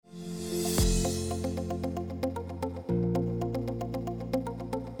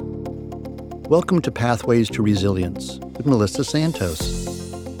Welcome to Pathways to Resilience with Melissa Santos,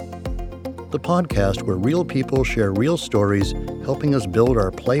 the podcast where real people share real stories, helping us build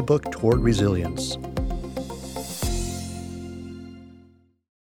our playbook toward resilience.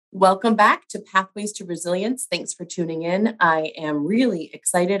 Welcome back to Pathways to Resilience. Thanks for tuning in. I am really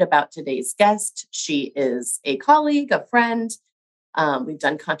excited about today's guest. She is a colleague, a friend. We've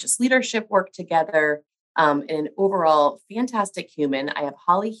done conscious leadership work together, and an overall fantastic human. I have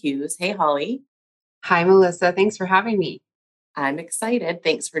Holly Hughes. Hey, Holly. Hi, Melissa. Thanks for having me. I'm excited.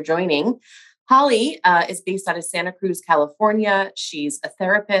 Thanks for joining. Holly is based out of Santa Cruz, California. She's a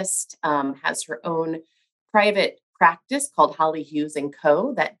therapist, has her own private practice called Holly Hughes and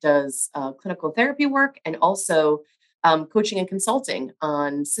Co that does clinical therapy work and also coaching and consulting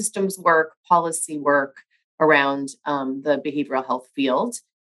on systems work, policy work around the behavioral health field.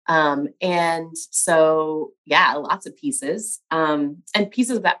 And so, lots of pieces and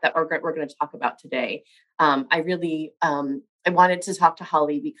pieces of that we're going to talk about today. I wanted to talk to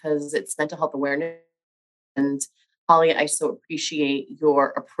Holly because it's mental health awareness. And Holly, I so appreciate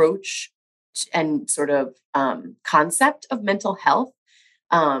your approach and sort of concept of mental health.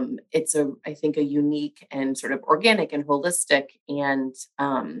 It's I think a unique and sort of organic and holistic and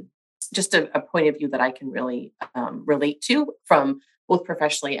just a point of view that I can really relate to from both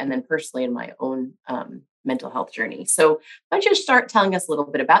professionally and then personally in my own mental health journey. So why don't you start telling us a little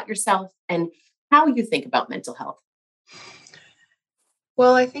bit about yourself and how you think about mental health?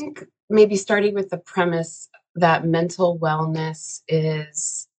 Well, I think maybe starting with the premise that mental wellness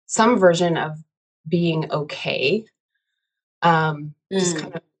is some version of being okay. Just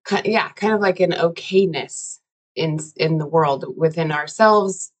kind of like an okayness in the world, within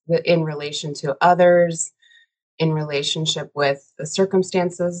ourselves, in relation to others, in relationship with the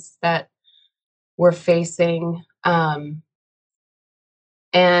circumstances that we're facing. And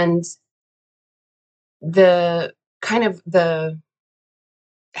the kind of the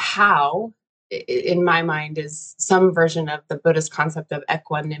how, in my mind, is some version of the Buddhist concept of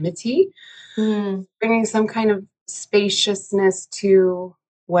equanimity, bringing some kind of spaciousness to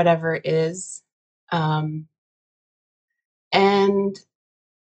whatever is. And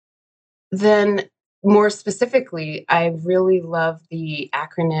then more specifically, I really love the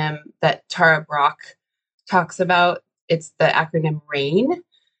acronym that Tara Brach talks about. It's the acronym RAIN,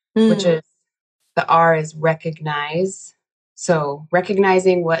 which is the R is recognize. So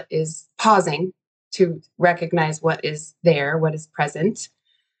recognizing what is, pausing to recognize what is there, what is present.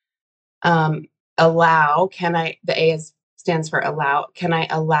 Allow, the A stands for allow. Can I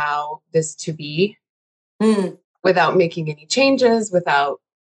allow this to be without making any changes, without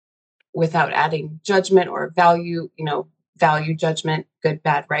adding judgment or value, value judgment, good,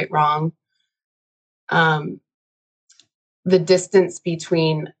 bad, right, wrong. The distance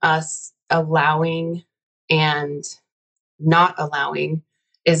between us allowing and not allowing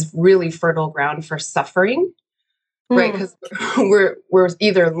is really fertile ground for suffering, right? Because we're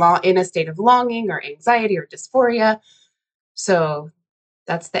either in a state of longing or anxiety or dysphoria. So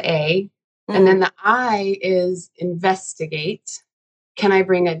that's the A. And then the I is investigate. Can I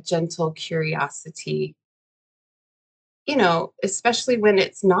bring a gentle curiosity, especially when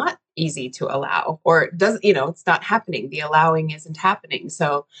it's not easy to allow, or it does, it's not happening. The allowing isn't happening.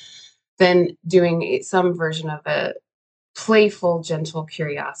 So then doing some version of a playful, gentle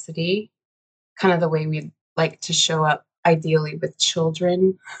curiosity, kind of the way we'd like to show up ideally with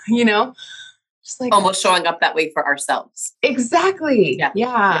children, just like almost showing up that way for ourselves. Exactly.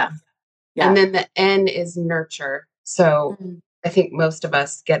 Yeah. And then the N is nurture. So I think most of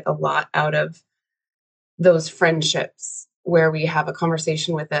us get a lot out of those friendships where we have a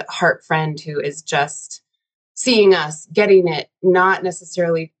conversation with a heart friend who is just seeing us, getting it, not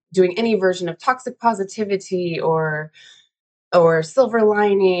necessarily doing any version of toxic positivity or silver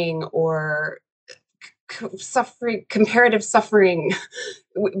lining or suffering, comparative suffering,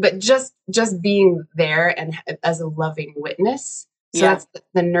 but just being there and as a loving witness. So that's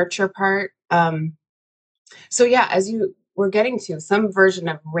the nurture part. So as you were getting to some version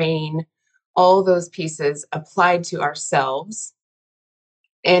of RAIN, all those pieces applied to ourselves,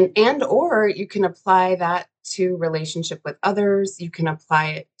 and or you can apply that to relationship with others. You can apply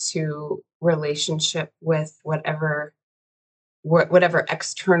it to relationship with whatever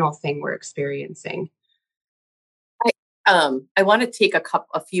external thing we're experiencing. I want to take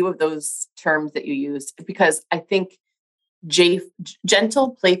a few of those terms that you used, because I think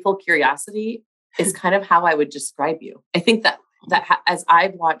gentle, playful curiosity is kind of how I would describe you. I think that as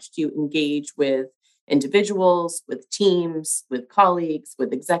I've watched you engage with individuals, with teams, with colleagues,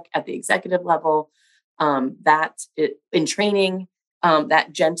 at the executive level, in training,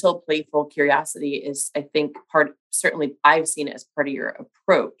 that gentle, playful curiosity is, I think, certainly I've seen it as part of your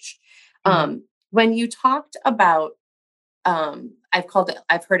approach. When you talked about, I've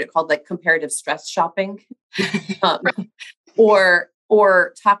heard it called like comparative stress shopping, um,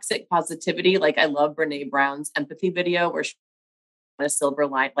 or toxic positivity. Like I love Brene Brown's empathy video where she on a silver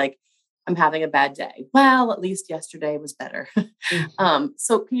line, like I'm having a bad day. Well, at least yesterday was better.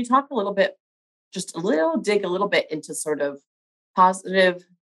 So can you talk a little bit, dig a little bit into sort of positive,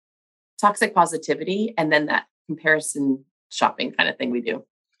 toxic positivity, and then that comparison shopping kind of thing we do?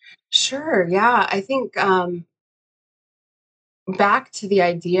 Sure. Yeah. I think back to the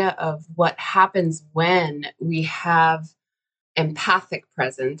idea of what happens when we have empathic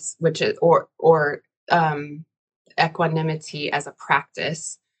presence, which is or equanimity as a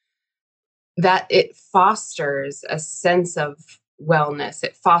practice, that it fosters a sense of wellness.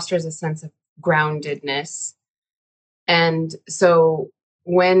 It fosters a sense of groundedness. And so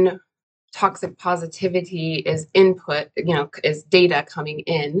when toxic positivity is input, is data coming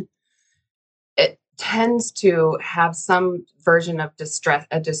in, it tends to have some version of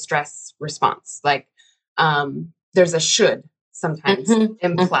a distress response. Like there's a should sometimes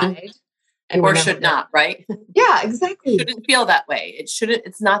implied. And or should not, right? Yeah, exactly. Shouldn't feel that way.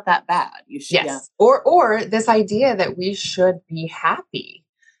 It's not that bad. You should. Yes. Yeah. Or this idea that we should be happy.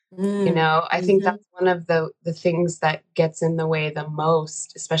 I think that's one of the things that gets in the way the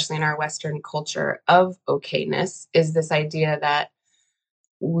most, especially in our Western culture, of okayness, is this idea that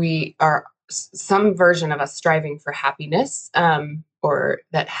we are some version of us striving for happiness, or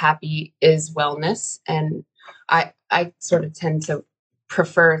that happy is wellness. And I sort of tend to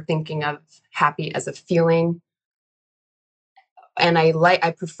prefer thinking of happy as a feeling. And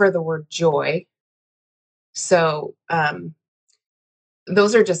I prefer the word joy. So,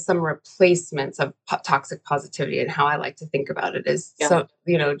 those are just some replacements of toxic positivity, and how I like to think about it is,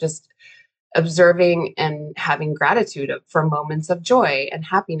 just observing and having gratitude for moments of joy and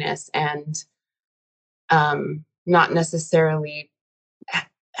happiness, and not necessarily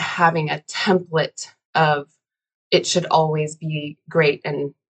having a template of it should always be great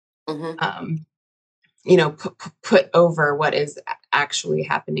and put over what is actually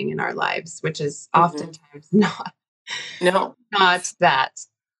happening in our lives, which is oftentimes not that.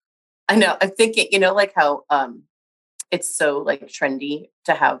 I know. I'm thinking, like how it's so like trendy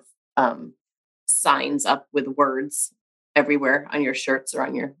to have signs up with words everywhere on your shirts or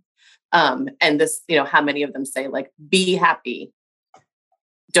on your and this, how many of them say like be happy.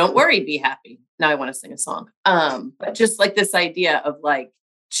 Don't worry, be happy. Now I want to sing a song. But just like this idea of like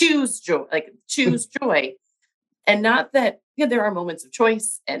choose joy, and not that there are moments of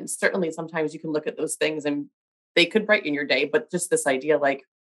choice, and certainly sometimes you can look at those things and they could brighten your day, but just this idea like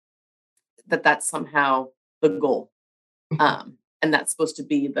that's somehow the goal, and that's supposed to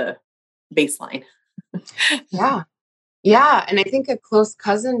be the baseline. Yeah, and I think a close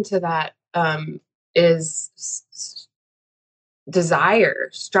cousin to that is desire,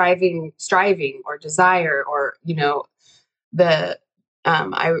 striving, or desire, or the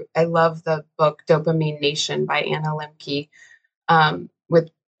I love the book Dopamine Nation by Anna Lemke, with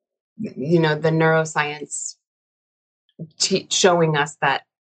the neuroscience showing us that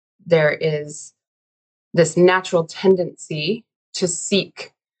there is this natural tendency to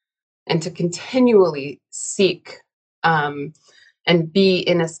seek and to continually seek, and be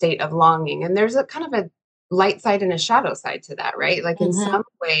in a state of longing. And there's a kind of a light side and a shadow side to that, right? Like in some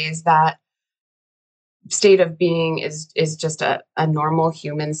ways that state of being is just a normal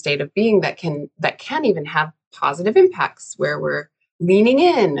human state of being that can even have positive impacts where we're leaning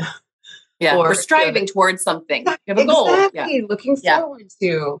in. Yeah, or we're striving towards something. You have a goal. Exactly, looking forward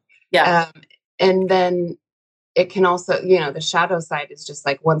to. And then it can also, the shadow side is just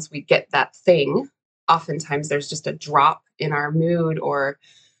like once we get that thing, oftentimes there's just a drop in our mood, or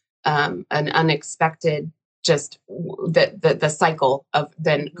an unexpected, just the cycle of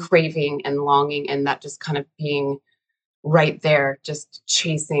then craving and longing, and that just kind of being right there, just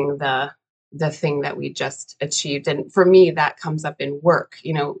chasing the thing that we just achieved. And for me, that comes up in work,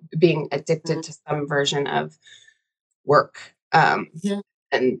 being addicted to some version of work,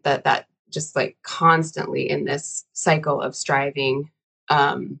 and that just like constantly in this cycle of striving,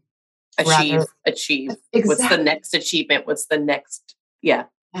 achieve. Exactly. What's the next achievement? What's the next? Yeah.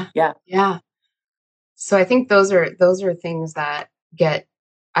 So I think those are things that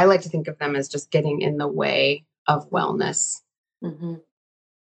I like to think of them as just getting in the way of wellness.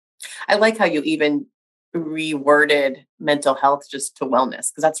 I like how you even reworded mental health just to wellness,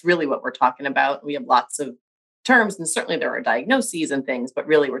 because that's really what we're talking about. We have lots of terms, and certainly there are diagnoses and things, but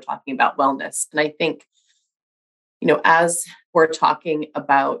really we're talking about wellness. And I think as we're talking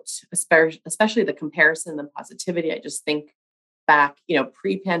about, especially the comparison and positivity, I just think back,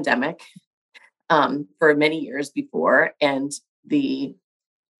 pre-pandemic, for many years before, and the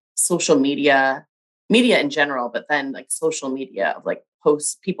social media in general, but then like social media of like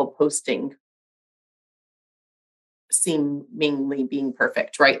people posting seemingly being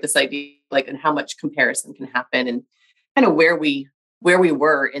perfect, right? This idea, like, and how much comparison can happen, and kind of where we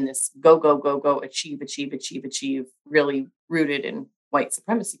were in this go, go, go, go, achieve, achieve, achieve, achieve, really rooted in white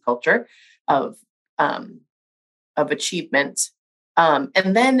supremacy culture of achievement.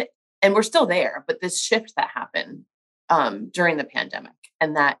 And we're still there, but this shift that happened during the pandemic,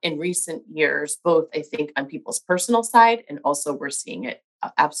 and that in recent years, both I think on people's personal side, and also we're seeing it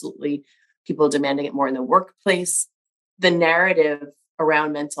absolutely people demanding it more in the workplace. The narrative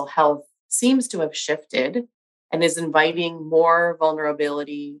around mental health seems to have shifted and is inviting more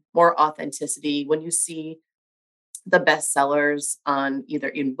vulnerability, more authenticity. When you see the bestsellers on either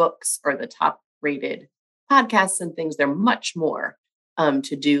in books or the top rated podcasts and things, they're much more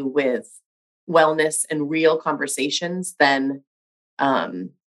to do with wellness and real conversations than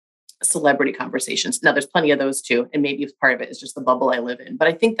celebrity conversations. Now, there's plenty of those too, and maybe part of it is just the bubble I live in. But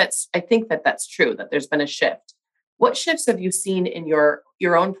I think that's true, that there's been a shift. What shifts have you seen in your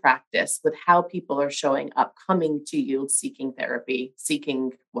own practice with how people are showing up, coming to you, seeking therapy,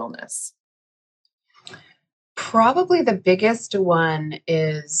 seeking wellness? Probably the biggest one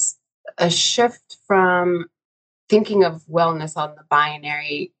is a shift from thinking of wellness on the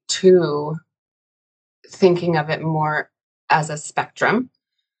binary to thinking of it more as a spectrum,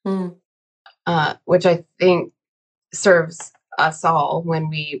 which I think serves us all when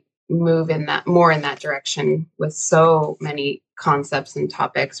we move in that direction with so many concepts and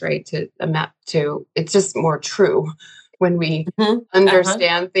topics, right? To a map to, it's just more true when we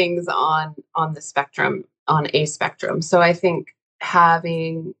understand things on the spectrum, on a spectrum. So I think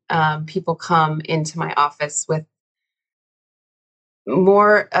having people come into my office with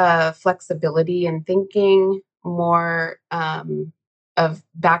more flexibility in thinking, more of,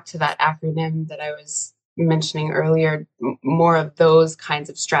 back to that acronym that I was mentioning earlier, more of those kinds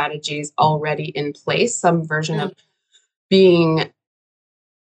of strategies already in place, some version of being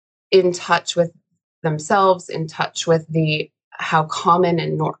in touch with themselves, in touch with how common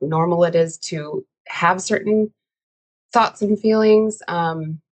and normal it is to have certain thoughts and feelings,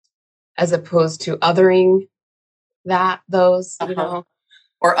 as opposed to othering those,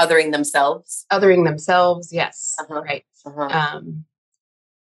 or othering themselves. Yes. Right.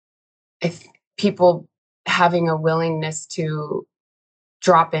 If people having a willingness to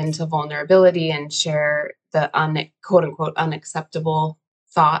drop into vulnerability and share the quote unquote unacceptable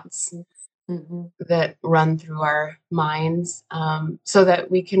thoughts that run through our minds, so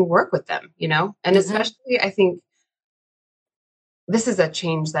that we can work with them, and especially I think this is a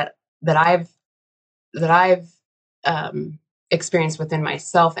change that I've experienced within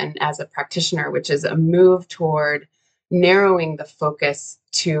myself and as a practitioner, which is a move toward narrowing the focus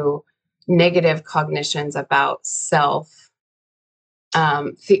to negative cognitions about self,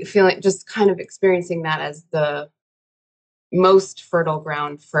 feeling, just kind of experiencing that as the most fertile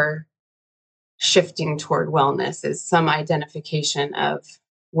ground for shifting toward wellness, is some identification of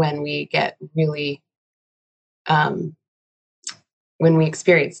when we get really, when we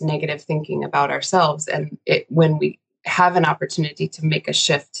experience negative thinking about ourselves, and when we have an opportunity to make a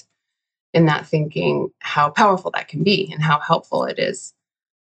shift in that thinking, how powerful that can be and how helpful it is.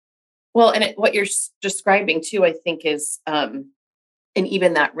 Well, and what you're describing too, I think is, and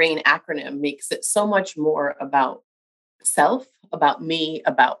even that RAIN acronym makes it so much more about self, about me,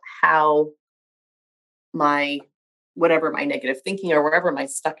 about how whatever my negative thinking or wherever my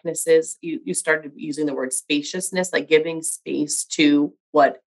stuckness is. You started using the word spaciousness, like giving space to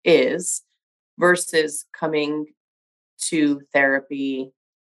what is, versus coming to therapy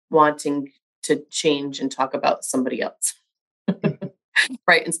wanting to change and talk about somebody else.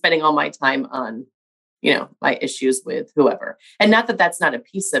 Right. And spending all my time on, my issues with whoever. And not that that's not a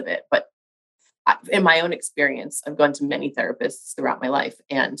piece of it, but in my own experience, I've gone to many therapists throughout my life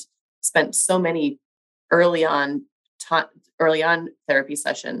and spent so many early on therapy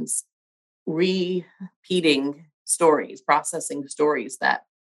sessions repeating stories, processing stories that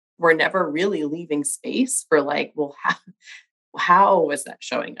were never really leaving space for, like, well, how was that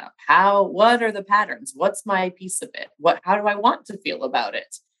showing up? What are the patterns? What's my piece of it? How do I want to feel about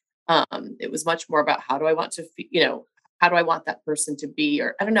it? It was much more about how do I want to feel, how do I want that person to be?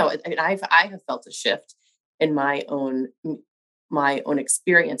 Or I don't know. I have felt a shift in my own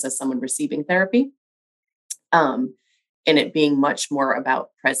experience as someone receiving therapy. And it being much more about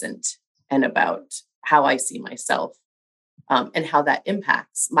present and about how I see myself, and how that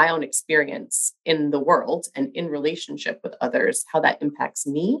impacts my own experience in the world and in relationship with others, how that impacts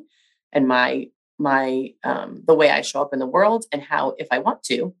me and my the way I show up in the world, and how, if I want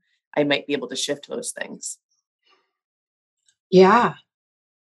to, I might be able to shift those things. Yeah.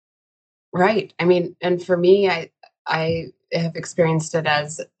 Right. I mean, and for me, I have experienced it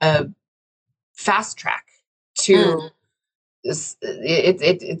as a fast track to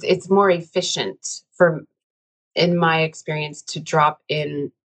it's more efficient in my experience to drop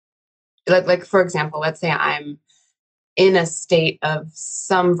in, like for example, let's say I'm in a state of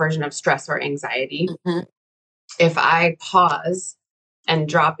some version of stress or anxiety. Mm-hmm. If I pause and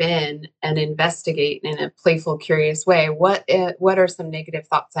drop in and investigate in a playful, curious way, what are some negative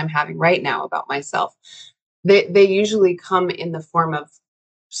thoughts I'm having right now about myself? They usually come in the form of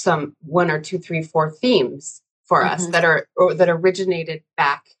some 1 or 2, 3, 4 themes for us that originated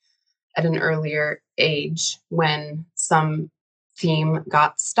back at an earlier age when some theme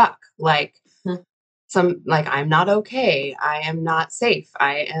got stuck, like I'm not okay, I am not safe,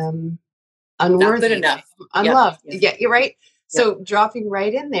 I am unworthy, not good enough, unloved. Yeah, you're right. So dropping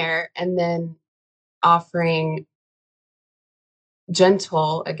right in there and then offering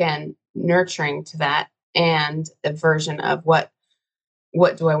gentle, again, nurturing to that, and a version of what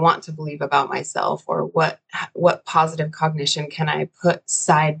do I want to believe about myself, or what positive cognition can I put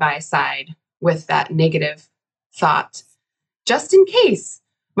side by side with that negative thought, just in case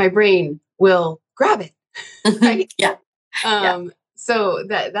my brain will grab it. Right? So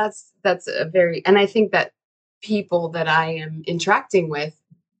that's a very, and I think that people that I am interacting with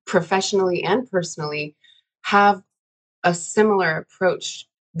professionally and personally have a similar approach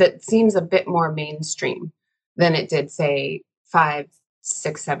that seems a bit more mainstream than it did, say, 5,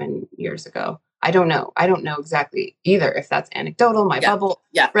 6, 7 years ago. I don't know exactly either, if that's anecdotal, my bubble.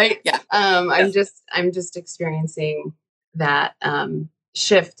 Right. I'm just experiencing that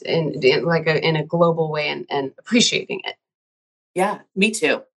shift in a global way, and appreciating it. Yeah, me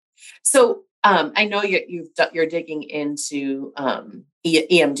too. So I know you're digging into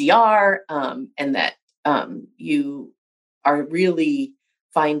EMDR, and that you are really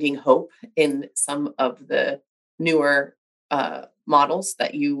finding hope in some of the newer models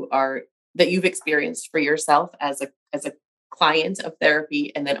that you've experienced for yourself as a client of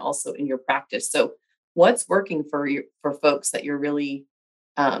therapy, and then also in your practice. So what's working for folks that you're really,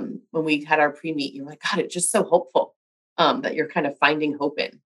 when we had our pre-meet, you're like, God, it's just so hopeful, that you're kind of finding hope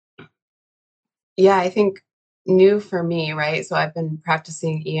in. Yeah, I think new for me, right? So I've been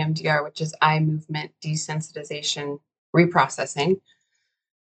practicing EMDR, which is eye movement desensitization reprocessing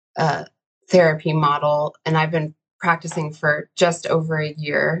therapy model, and I've been practicing for just over a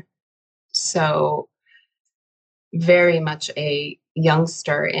year. So very much a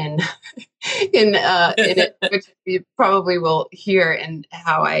youngster in it, which you probably will hear in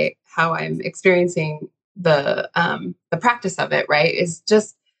how I'm experiencing the practice of it, right? Is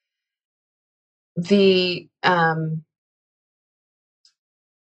just the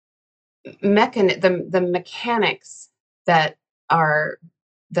the mechanics that are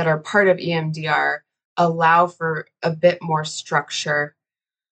part of EMDR allow for a bit more structure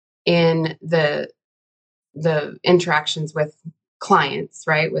in the interactions with clients,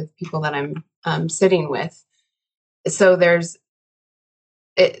 right? With people that I'm sitting with. So there's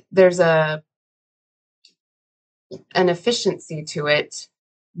an efficiency to it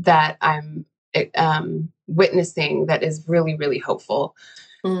that I'm witnessing that is really, really hopeful.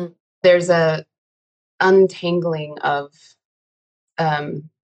 There's a untangling of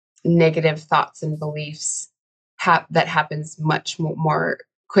negative thoughts and beliefs that happens much more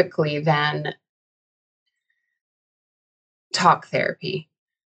quickly than talk therapy.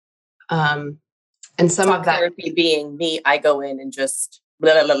 And some talk of that therapy being me, I go in and just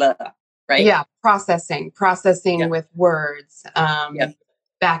blah, blah, blah, blah, right? Yeah, processing with words,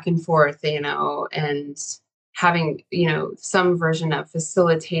 back and forth, and having, some version of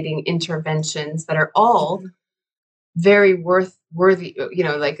facilitating interventions that are all very worthy,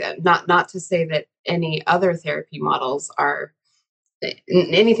 like not to say that any other therapy models are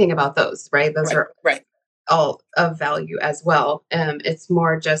anything about those, right? Those are all of value as well. It's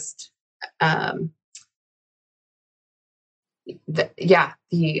more just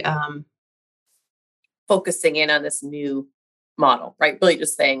focusing in on this new model, right? Really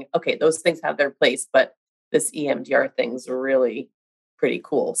just saying, okay, those things have their place, but this EMDR thing's really pretty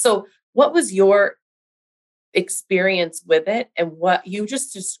cool. So what was your experience with it, and what you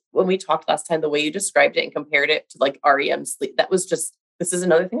just when we talked last time, the way you described it and compared it to like REM sleep, that was just, this is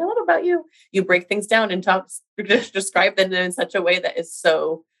another thing I love about you. You break things down and describe them in such a way that is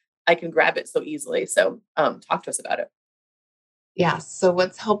so I can grab it so easily. So talk to us about it. Yeah. So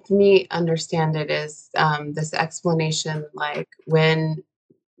what's helped me understand it is this explanation, like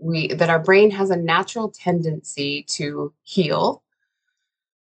that our brain has a natural tendency to heal.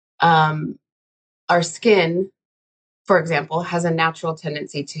 Our skin, for example, has a natural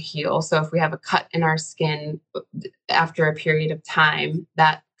tendency to heal. So if we have a cut in our skin after a period of time,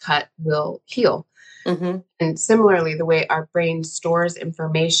 that cut will heal. Mm-hmm. And similarly, the way our brain stores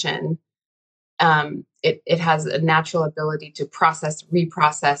information, it has a natural ability to process,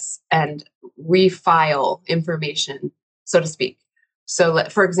 reprocess, and refile information, so to speak. So,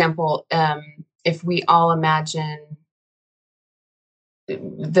 for example, if we all imagine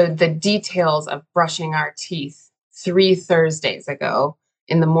the details of brushing our teeth 3 Thursdays ago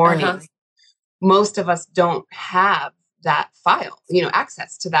in the morning, most of us don't have that file,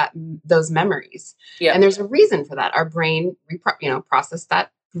 access to those memories. Yeah. And there's a reason for that. Our brain, processed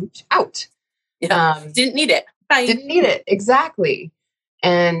that out. Yeah. Didn't need it. Bye. Didn't need it. Exactly.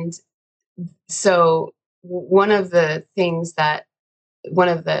 And so one of the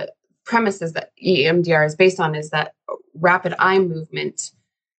premises that EMDR is based on is that rapid eye movement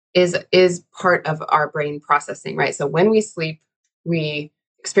is part of our brain processing, right? So when we sleep, we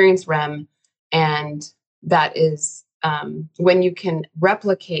experience REM, and that is when you can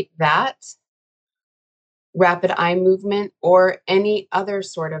replicate that rapid eye movement or any other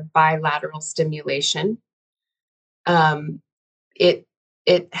sort of bilateral stimulation, it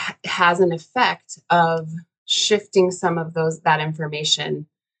has an effect of shifting some of that information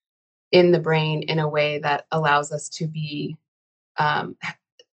in the brain in a way that allows us to be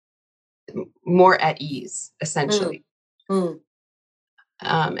more at ease, essentially. And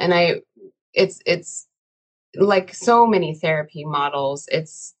it's like so many therapy models,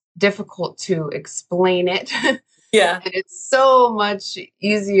 it's difficult to explain it. Yeah. And it's so much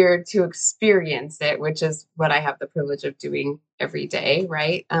easier to experience it, which is what I have the privilege of doing every day,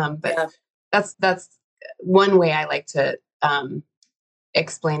 right? But that's one way I like to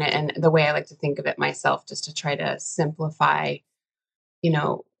explain it, and the way I like to think of it myself, just to try to simplify,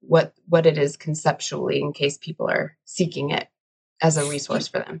 what it is conceptually, in case people are seeking it as a resource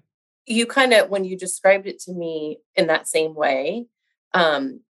for them. You kind of, when you described it to me in that same way,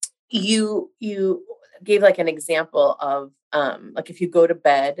 you gave like an example of like if you go to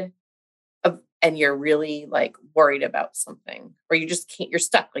bed and you're really like worried about something, or you just can't, you're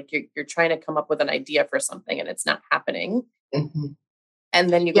stuck, like you're trying to come up with an idea for something and it's not happening. Mm-hmm. And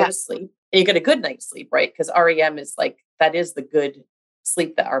then you go to sleep and you get a good night's sleep, right? Because REM is like, that is the good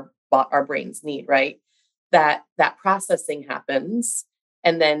sleep that our brains need, right? That processing happens,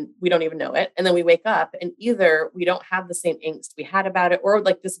 and then we don't even know it. And then we wake up and either we don't have the same angst we had about it, or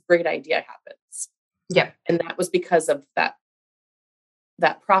like this great idea happens. Yeah. And that was because of that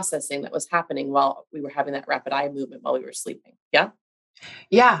processing that was happening while we were having that rapid eye movement while we were sleeping. Yeah.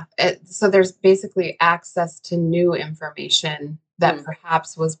 Yeah. So there's basically access to new information that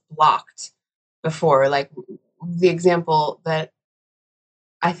perhaps was blocked before. Like the example that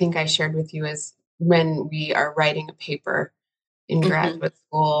I think I shared with you is when we are writing a paper in graduate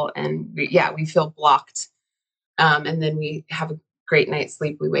school, and we feel blocked. And then we have a great night's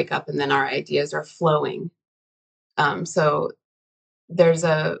sleep. We wake up and then our ideas are flowing. So there's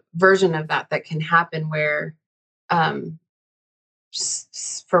a version of that can happen where,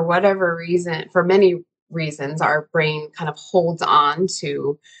 for whatever reason, for many reasons, our brain kind of holds on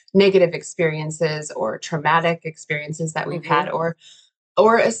to negative experiences or traumatic experiences that we've had, or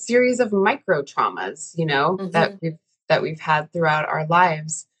a series of micro traumas, that we've had throughout our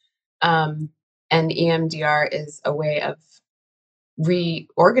lives. And EMDR is a way of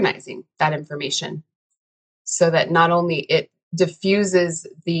reorganizing that information so that not only it diffuses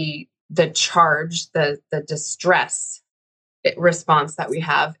the charge, the distress response that we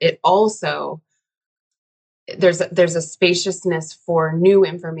have, it also, there's a spaciousness for new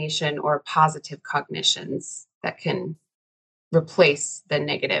information or positive cognitions that can replace the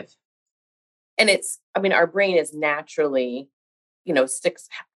negative. And our brain is naturally,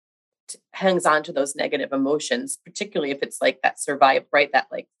 hangs on to those negative emotions, particularly if it's like that survive, right? That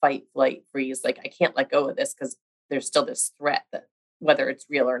like fight, flight, freeze, like I can't let go of this because there's still this threat, that whether it's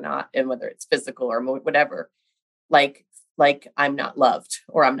real or not, and whether it's physical or whatever, like I'm not loved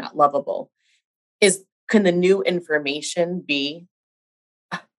or I'm not lovable. Can the new information be,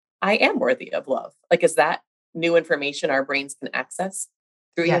 I am worthy of love? Like, is that new information our brains can access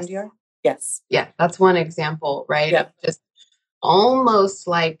through EMDR? Yes. Yeah, that's one example, right? Yeah. Just almost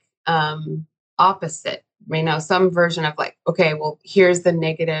like opposite. Some version of like, okay, well, here's the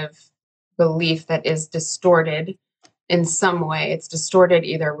negative belief that is distorted in some way. It's distorted,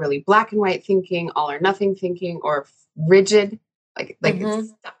 either really black and white thinking, all or nothing thinking, or rigid, like it's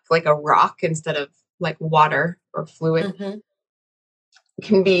stuck like a rock instead of like water or fluid.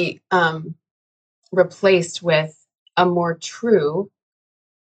 Can be replaced with a more true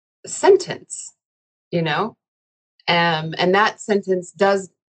sentence, you know? And that sentence does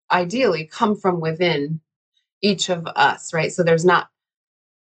ideally come from within each of us, right? So there's not,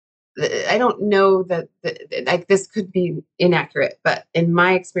 I don't know that like this could be inaccurate, but in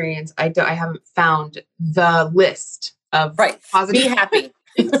my experience, I haven't found the list of positive. Be happy.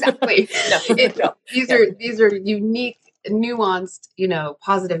 Exactly. These are unique, nuanced,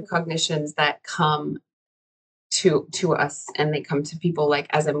 positive cognitions that come to us, and they come to people like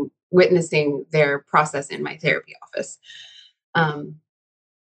as I'm witnessing their process in my therapy office.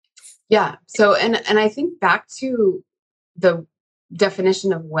 So and I think back to the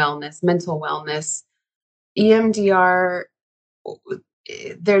definition of wellness, mental wellness, EMDR,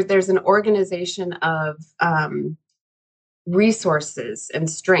 there's an organization of resources and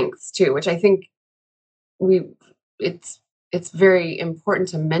strengths too, which I think it's very important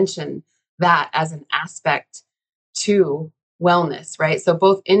to mention that as an aspect to wellness, right? So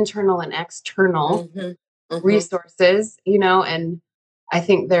both internal and external resources, and I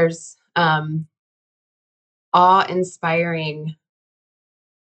think there's awe-inspiring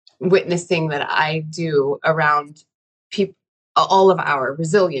witnessing that I do around people, all of our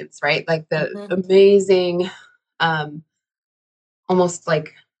resilience, right? Like the amazing, almost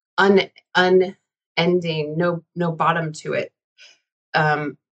like unending, no bottom to it,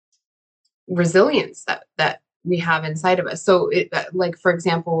 resilience that we have inside of us. So like, for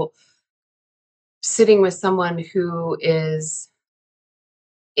example, sitting with someone who is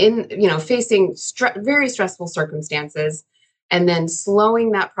facing very stressful circumstances, and then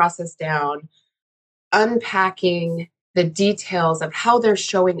slowing that process down, unpacking the details of how they're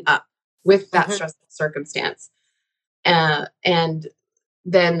showing up with that stressful circumstance, and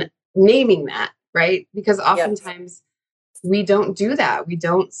then naming that, right? Because oftentimes we don't do that. We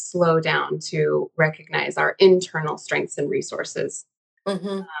don't slow down to recognize our internal strengths and resources.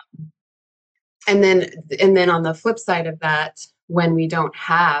 And then on the flip side of that, when we don't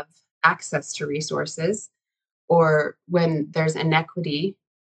have access to resources, or when there's inequity,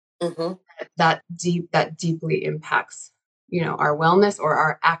 that deeply impacts, our wellness or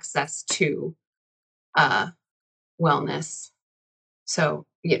our access to wellness. So,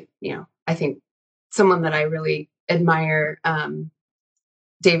 I think someone that I really admire,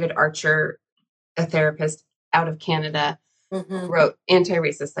 David Archer, a therapist out of Canada, wrote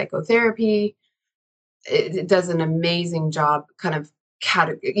Anti-Racist Psychotherapy. It does an amazing job kind of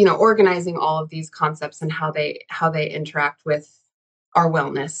organizing all of these concepts and how they interact with our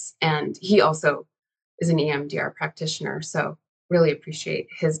wellness. And he also is an EMDR practitioner. So really appreciate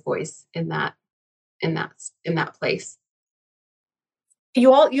his voice in that place.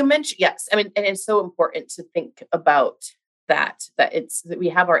 You mentioned, yes. I mean, and it's so important to think about that we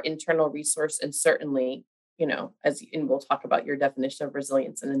have our internal resource, and certainly, and we'll talk about your definition of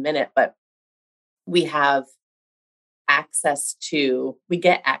resilience in a minute, but we have access to, we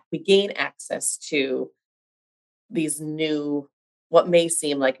gain access to these new, what may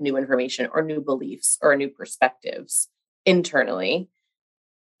seem like new information or new beliefs or new perspectives internally.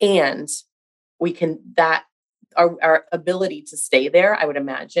 And we can, our ability to stay there, I would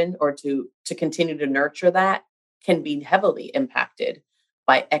imagine, or to continue to nurture that, can be heavily impacted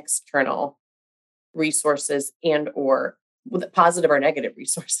by external resources and or with positive or negative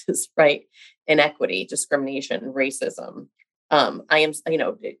resources, right? Inequity, discrimination, racism.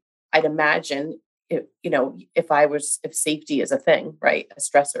 I'd imagine if safety is a thing, right? A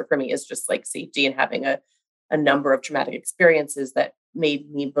stressor for me is just like safety, and having a number of traumatic experiences that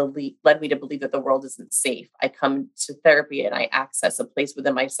led me to believe that the world isn't safe. I come to therapy and I access a place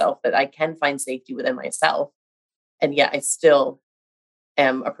within myself that I can find safety within myself. And yet I still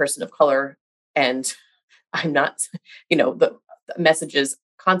am a person of color, and I'm not, the messages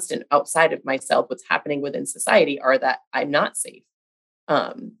constant outside of myself, what's happening within society, are that I'm not safe.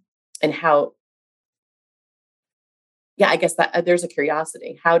 And how, I guess that there's a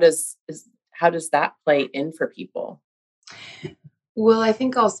curiosity. How does that play in for people? Well, I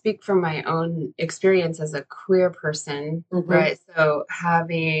think I'll speak from my own experience as a queer person, right? So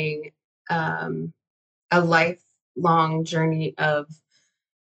having a lifelong journey of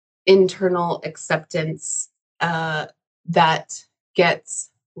internal acceptance that gets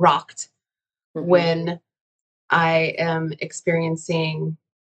rocked when I am experiencing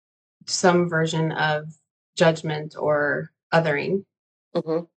some version of judgment or othering.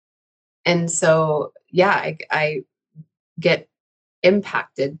 And so, I get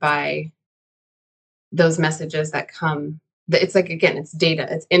impacted by those messages that come. It's like, again, it's data,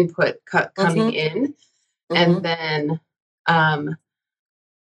 it's input coming in. And then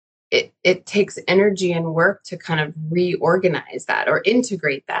it takes energy and work to kind of reorganize that or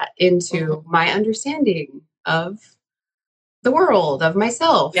integrate that into my understanding of the world, of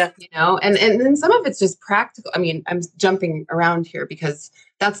myself, you know, and then some of it's just practical. I mean, I'm jumping around here because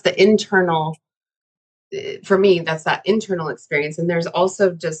that's the internal, for me, that's that internal experience. And there's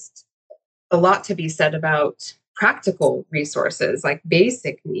also just a lot to be said about practical resources, like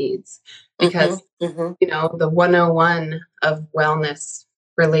basic needs, because, you know, the 101 of wellness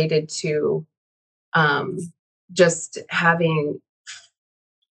related to just having,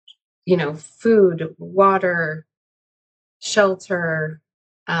 you know, food, water, shelter,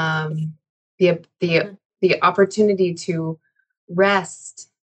 the opportunity to rest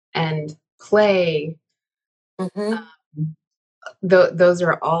and play. Those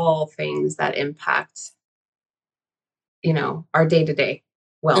are all things that impact, you know, our day-to-day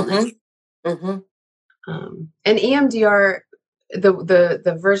wellness. And EMDR,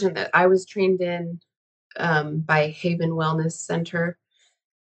 the version that I was trained in by Haven Wellness Center,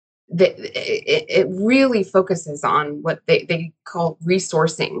 it really focuses on what they call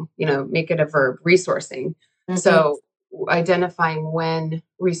resourcing, you know, make it a verb, resourcing. So identifying when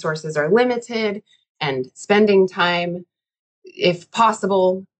resources are limited and spending time, if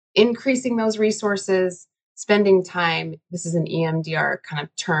possible, increasing those resources, spending time. This is an EMDR kind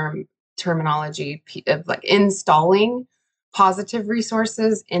of terminology of like installing positive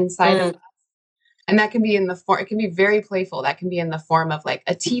resources inside of us. And that can be in the form, it can be very playful. That can be in the form of like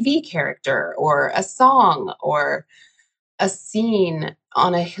a TV character or a song or a scene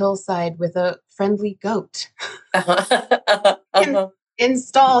on a hillside with a friendly goat.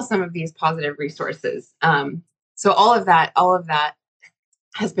 Install some of these positive resources. So all of that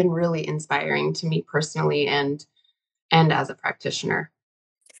has been really inspiring to me personally and as a practitioner.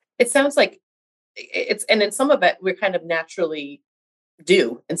 It sounds like and in some of it, we're kind of naturally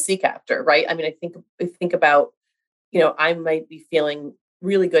do and seek after, right? I mean, I think about, you know, I might be feeling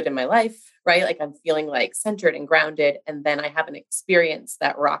really good in my life, right? Like I'm feeling like centered and grounded. And then I have an experience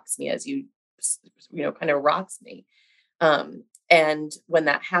that rocks me, as you kind of rocks me. And when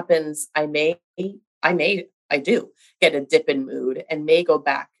that happens, I do get a dip in mood and may go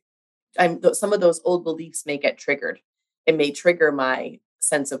back. Some of those old beliefs may get triggered. It may trigger my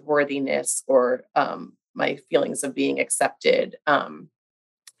sense of worthiness or my feelings of being accepted. And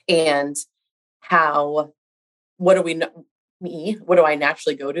what do I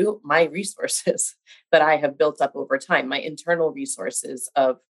naturally go to? My resources that I have built up over time, my internal resources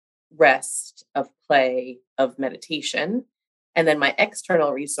of rest, of play, of meditation, and then my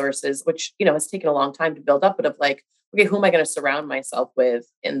external resources, which, you know, has taken a long time to build up, but of like, okay, who am I going to surround myself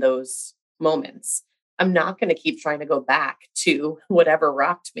with in those moments? I'm not going to keep trying to go back to whatever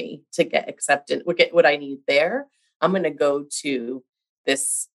rocked me to get accepted, get what I need there. I'm going to go to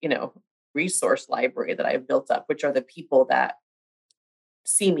this, you know, resource library that I've built up, which are the people that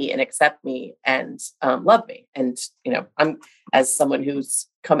see me and accept me and love me. And, you know, I'm, as someone who's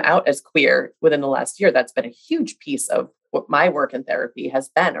come out as queer within the last year, that's been a huge piece of what my work in therapy has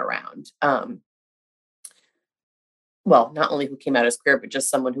been around. Well, not only who came out as queer, but just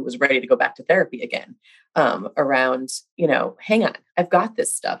someone who was ready to go back to therapy again, around, you know, hang on, I've got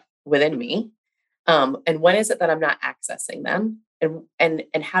this stuff within me. And when is it that I'm not accessing them? And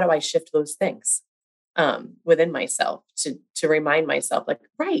how do I shift those things within myself to remind myself, like,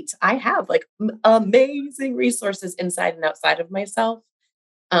 right, I have like amazing resources inside and outside of myself.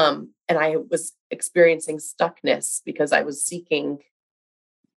 And I was experiencing stuckness because I was seeking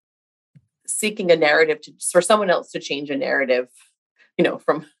a narrative for someone else to change a narrative, you know,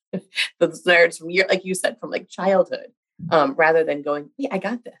 from those narratives from like you said, from like childhood, rather than going, yeah, I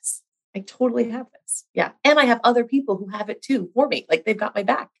got this. I totally have this. Yeah. And I have other people who have it too for me. Like they've got my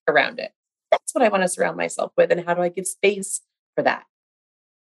back around it. That's what I want to surround myself with. And how do I give space for that?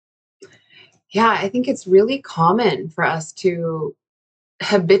 Yeah, I think it's really common for us to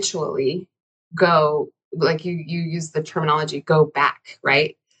habitually go, like you use the terminology, go back,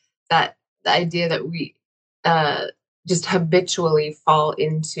 right? That the idea that we just habitually fall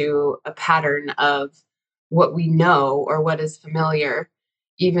into a pattern of what we know or what is familiar,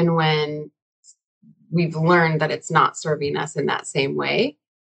 even when we've learned that it's not serving us in that same way.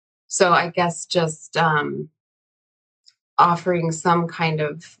 So I guess just offering some kind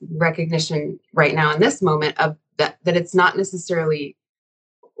of recognition right now in this moment of that it's not necessarily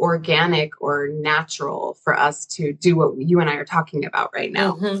organic or natural for us to do what you and I are talking about right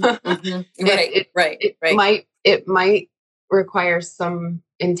now. Right. It might requires some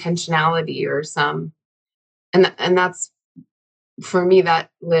intentionality or some, and that's, for me, that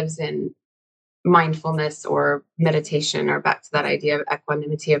lives in mindfulness or meditation, or back to that idea of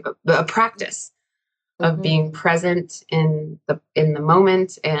equanimity, of a practice of being present in the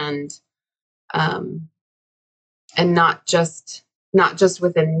moment, and not just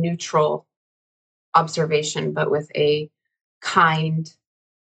with a neutral observation, but with a kind,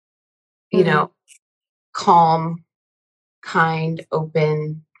 calm, kind,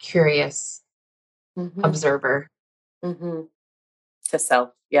 open, curious observer. To self.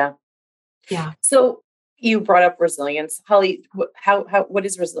 Yeah. Yeah. So you brought up resilience. Holly, what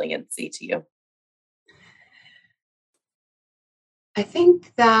is resiliency to you? I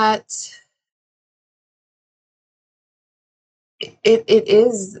think that it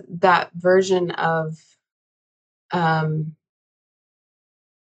is that version of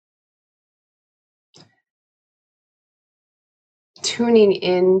tuning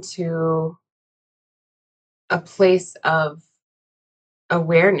into a place of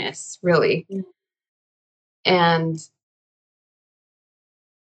awareness, really, and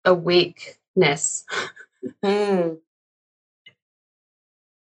awakeness.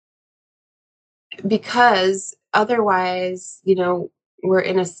 Because otherwise, we're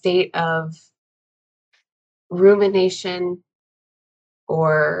in a state of rumination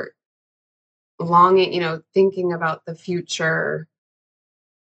or longing, thinking about the future,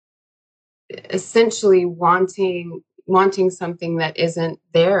 essentially wanting something that isn't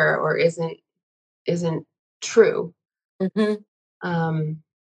there or isn't true. And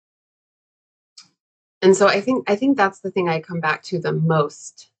so I think that's the thing I come back to the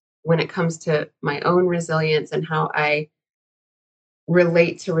most when it comes to my own resilience and how I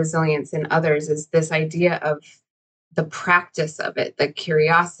relate to resilience in others, is this idea of the practice of it, the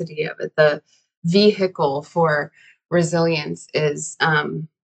curiosity of it. The vehicle for resilience is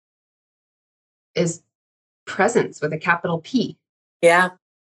presence with a capital P. Yeah.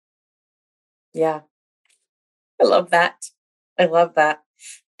 Yeah. I love that.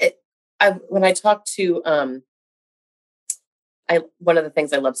 When I talk to, one of the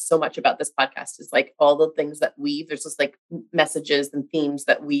things I love so much about this podcast is like all the things that there's just like messages and themes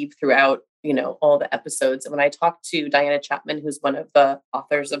that weave throughout, all the episodes. And when I talked to Diana Chapman, who's one of the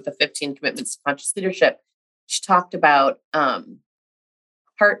authors of the 15 Commitments to Conscious Leadership, she talked about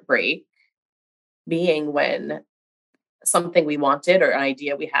heartbreak being when something we wanted or an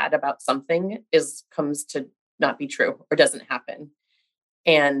idea we had about something comes to not be true or doesn't happen.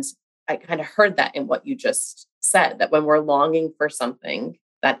 And I kind of heard that in what you just said, that when we're longing for something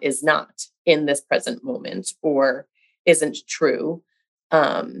that is not in this present moment or isn't true,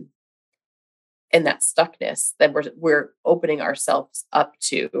 in that stuckness, then we're opening ourselves up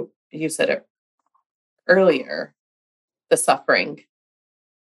to, you said it earlier, the suffering,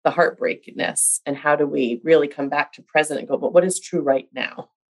 the heartbreakness, and how do we really come back to present and go, but what is true right now?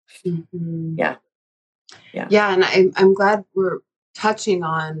 Yeah. And I'm glad we're touching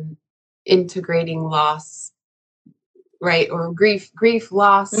on integrating loss, right? Or grief,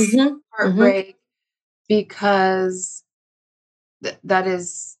 loss, heartbreak, because that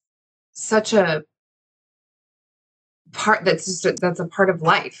is such a part that's a part of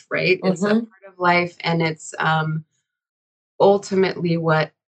life, right? It's a part of life, and it's ultimately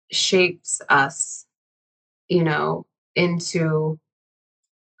what shapes us, into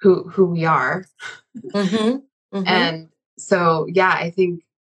who we are. And so, I think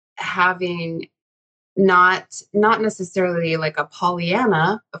having not necessarily like a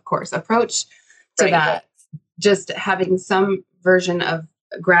Pollyanna, of course, approach to that, just having some version of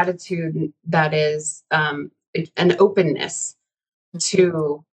gratitude that is an openness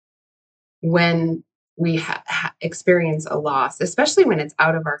to when we experience a loss, especially when it's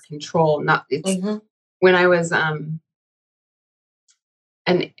out of our control. When I was an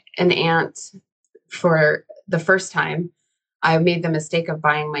aunt for the first time, I made the mistake of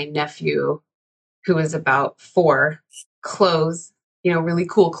buying my nephew, who was about 4, clothes, really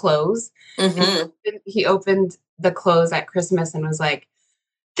cool clothes. He opened the clothes at Christmas and was like,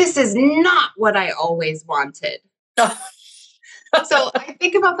 "This is not what I always wanted." So I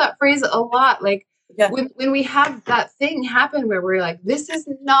think about that phrase a lot. Like, when we have that thing happen where we're like, "This is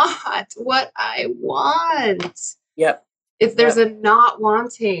not what I want." Yep. If there's a not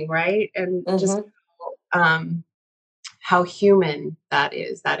wanting, right? And just how human that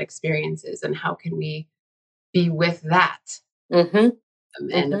experience is, and how can we be with that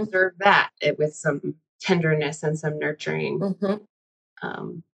and observe that with some tenderness and some nurturing.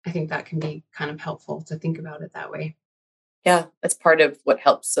 I think that can be kind of helpful to think about it that way. Yeah, that's part of what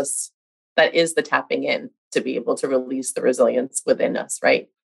helps us. That is the tapping in. to be able to release the resilience within us, right?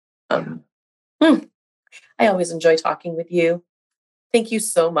 I always enjoy talking with you. Thank you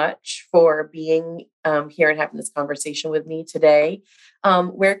so much for being here and having this conversation with me today.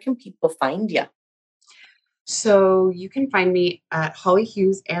 Where can people find you? So you can find me at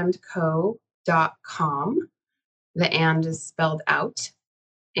hollyhughesandco.com. The and is spelled out.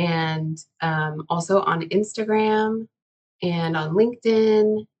 And also on Instagram and on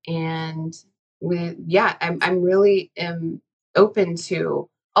LinkedIn. And I'm really open to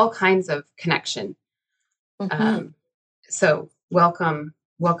all kinds of connection. So welcome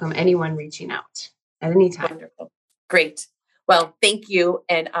anyone reaching out at any time. Wonderful. Great. Well, thank you.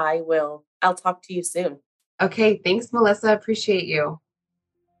 And I'll talk to you soon. Okay. Thanks, Melissa. Appreciate you.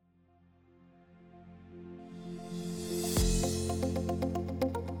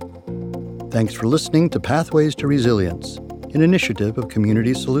 Thanks for listening to Pathways to Resilience, an initiative of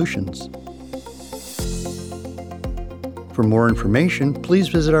Community Solutions. For more information, please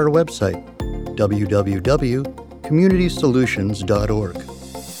visit our website, www.communitysolutions.org.